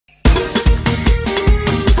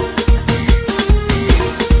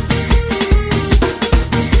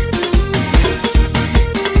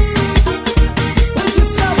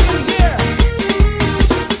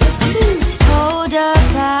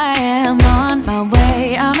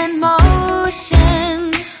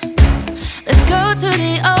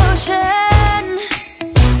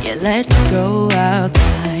let's go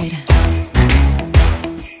outside.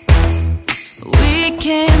 We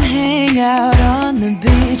can hang out on the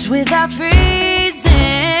beach without freezing.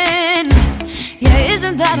 Yeah,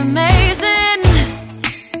 isn't that amazing?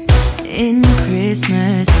 In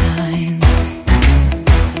Christmas times,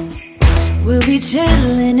 we'll be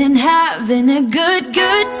chilling and having a good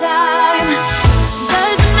time.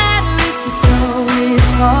 Doesn't matter if the snow is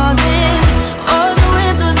falling or the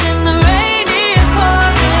wind blows and the rain is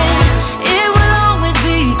pouring. It will always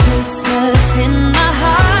be Christmas in my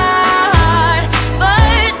heart.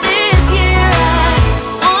 But this year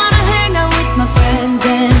I wanna hang out with my friends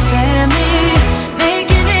and family,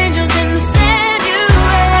 making angels in the sand. You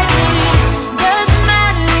ready? Doesn't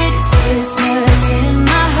matter, it's Christmas in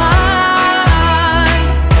my heart.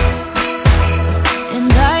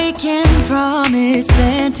 And I can promise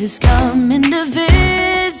Santa's coming to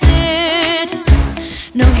visit.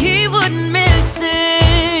 No, he wouldn't miss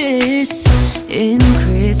this in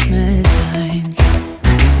Christmas times.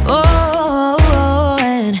 Oh,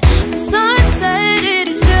 and the sun said it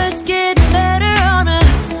is just getting better on a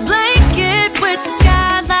blanket with the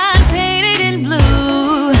skyline painted in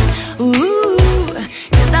blue. Ooh,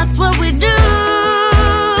 yeah, that's what we do.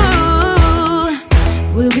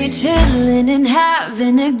 We'll be chilling and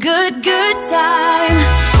having a good time.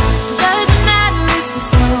 Doesn't matter if the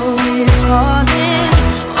snow is falling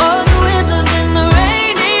or the wind blows and the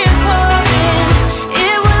rain is pouring.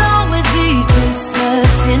 It will always be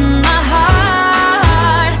Christmas in my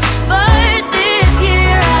heart. But this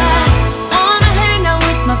year I wanna hang out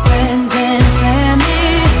with my friends and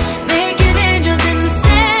family, making angels in the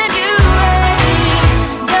sand. You ready?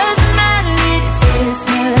 Doesn't matter, it's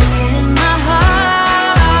Christmas in my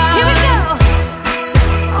heart. Here we go.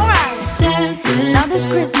 All right. Dance, dance, now this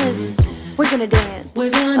Christmas, we're gonna dance. We're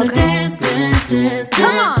gonna dance, dance, dance,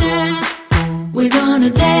 come on. Dance. We're gonna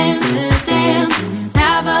dance, dance,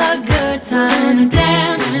 have a good time.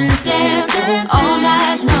 Dance, dance, all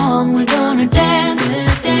night long. We're gonna dance,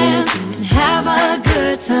 dance, and have a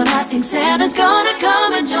good time. I think Santa's gonna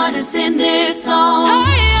come and join us in this song.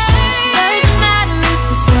 Doesn't matter if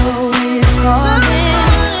the snow is falling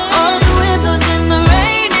or the wind blows and the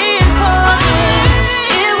rain is pouring.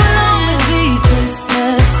 It will always be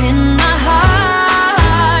Christmas in my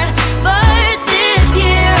heart. But this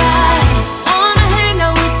year I wanna hang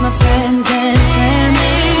out with my friends and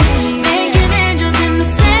family, making angels in the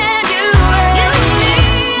sand. You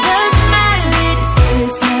ready? Doesn't matter, it's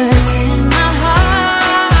Christmas in my heart.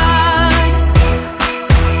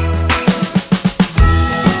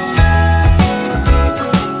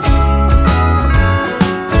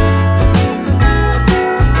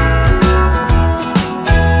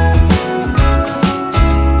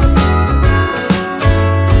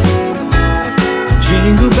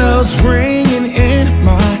 Jingle bells ringing in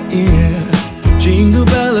my ear. Jingle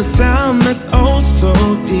bell, a sound that's oh so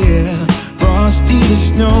dear. Frosty the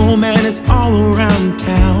snowman is all around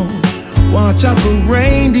town. Watch out for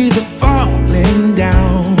reindeers are falling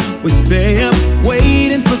down. We stay up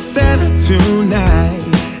waiting for Santa tonight.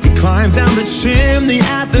 He climbs down the chimney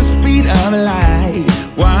at the speed of light,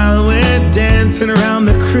 while we're dancing around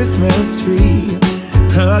the Christmas tree,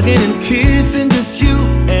 hugging and kissing just you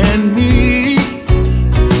and me.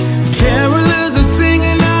 Carolers are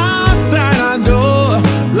singing outside our door,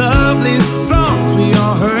 lovely songs we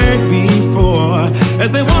all heard before, as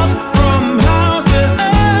they walk from house to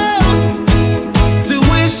house to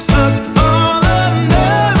wish us all a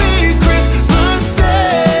Merry Christmas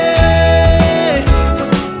Day.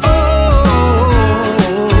 Oh,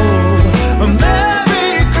 a Merry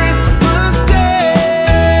Christmas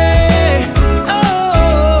Day.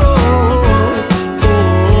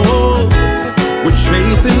 Oh, we're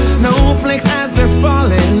chasing snowflakes as they're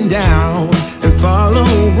falling down, and follow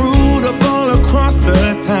Rudolph all across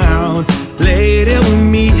the town. Later we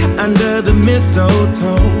meet under the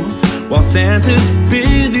mistletoe, while Santa's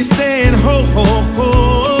busy saying ho ho ho.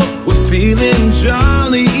 We're feeling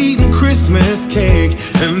jolly, eating Christmas cake,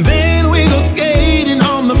 and then we go skating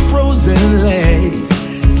on the frozen lake,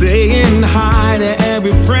 saying hi to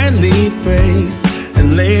every friendly face.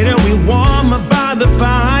 And later we warm up